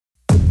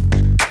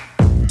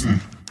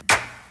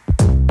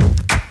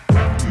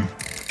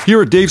Here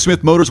at Dave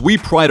Smith Motors, we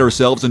pride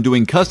ourselves in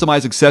doing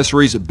customized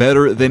accessories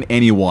better than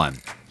anyone.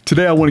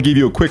 Today I want to give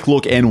you a quick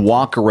look and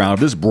walk around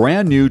this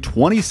brand new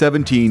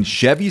 2017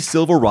 Chevy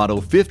Silverado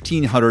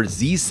 1500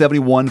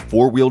 Z71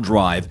 4-wheel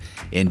drive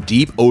in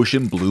deep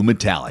ocean blue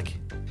metallic.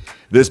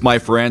 This, my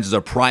friends, is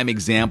a prime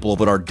example of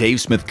what our Dave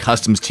Smith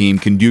Customs team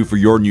can do for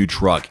your new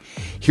truck.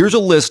 Here's a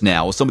list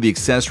now of some of the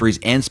accessories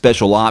and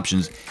special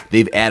options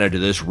they've added to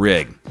this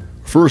rig.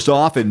 First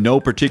off, in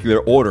no particular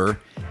order,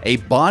 a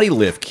body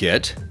lift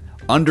kit,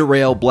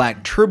 under-rail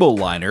black turbo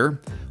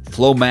liner,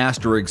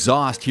 Flowmaster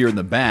exhaust here in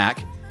the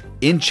back,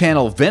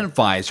 in-channel vent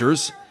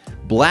visors,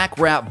 black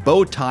wrap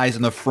bow ties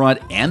in the front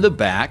and the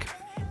back,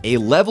 a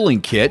leveling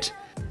kit,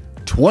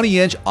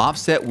 20-inch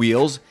offset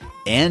wheels,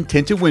 and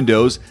tinted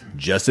windows,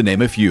 just to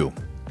name a few.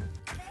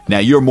 Now,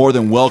 you're more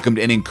than welcomed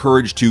and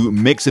encouraged to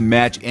mix and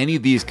match any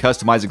of these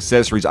customized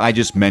accessories I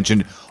just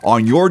mentioned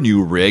on your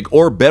new rig,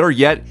 or better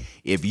yet,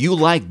 if you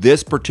like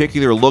this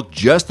particular look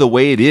just the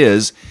way it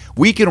is,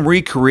 we can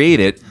recreate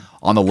it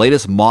on the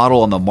latest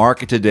model on the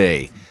market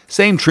today.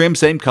 Same trim,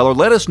 same color,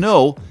 let us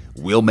know.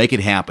 We'll make it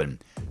happen.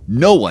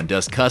 No one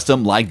does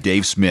custom like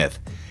Dave Smith.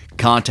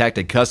 Contact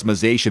a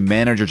customization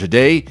manager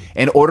today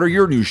and order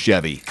your new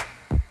Chevy.